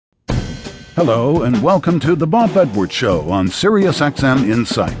Hello, and welcome to The Bob Edwards Show on SiriusXM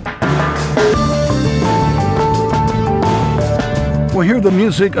Insight. We'll hear the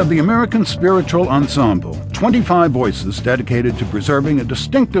music of the American Spiritual Ensemble, 25 voices dedicated to preserving a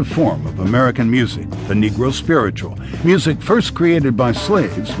distinctive form of American music, the Negro spiritual, music first created by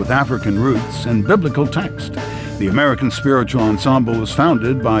slaves with African roots and biblical text. The American Spiritual Ensemble was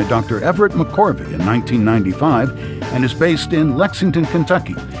founded by Dr. Everett McCorvey in 1995 and is based in Lexington,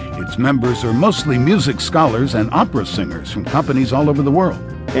 Kentucky. Its members are mostly music scholars and opera singers from companies all over the world.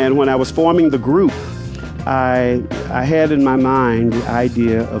 And when I was forming the group, I had in my mind the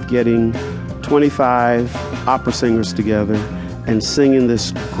idea of getting 25 opera singers together and singing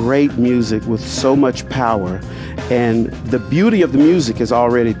this great music with so much power. And the beauty of the music is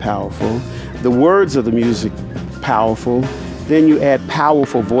already powerful. The words of the music, powerful. Then you add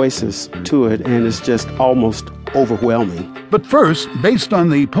powerful voices to it, and it's just almost overwhelming. But first, based on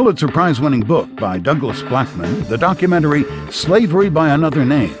the Pulitzer Prize-winning book by Douglas Blackman, the documentary Slavery by Another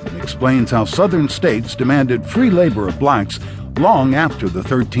Name explains how Southern states demanded free labor of blacks long after the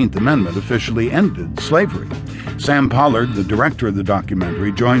 13th Amendment officially ended slavery. Sam Pollard, the director of the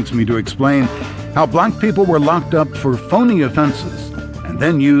documentary, joins me to explain how black people were locked up for phony offenses and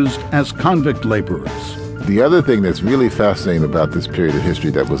then used as convict laborers. The other thing that's really fascinating about this period of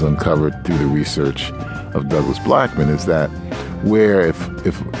history that was uncovered through the research of Douglas Blackman is that where if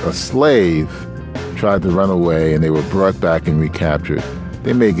a slave tried to run away and they were brought back and recaptured,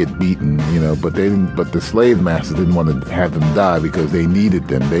 they may get beaten, but the slave masters didn't want to have them die because they needed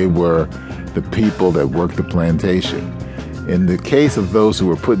them. They were the people that worked the plantation. In the case of those who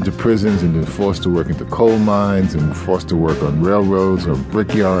were put into prisons and been forced to work into coal mines and forced to work on railroads or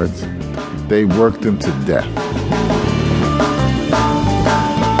brickyards, they worked them to death.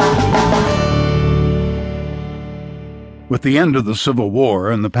 With the end of the Civil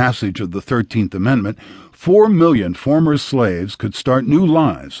War and the passage of the 13th Amendment, 4 million former slaves could start new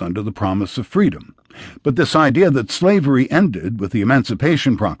lives under the promise of freedom. But this idea that slavery ended with the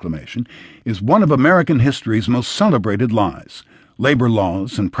Emancipation Proclamation is one of American history's most celebrated lies. Labor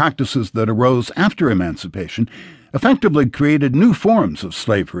laws and practices that arose after emancipation effectively created new forms of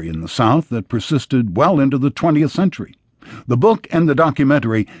slavery in the South that persisted well into the 20th century. The book and the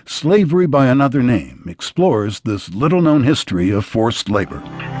documentary Slavery by Another Name explores this little-known history of forced labor.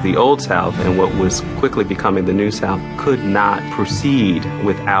 The Old South and what was quickly becoming the New South could not proceed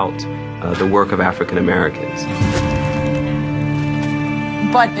without the work of African Americans.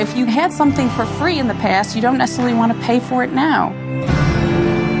 But if you had something for free in the past, you don't necessarily want to pay for it now.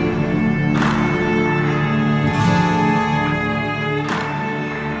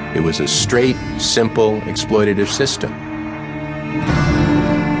 It was a straight, simple, exploitative system.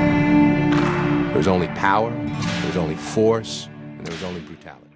 There was only power, there was only force, and there was only brutality.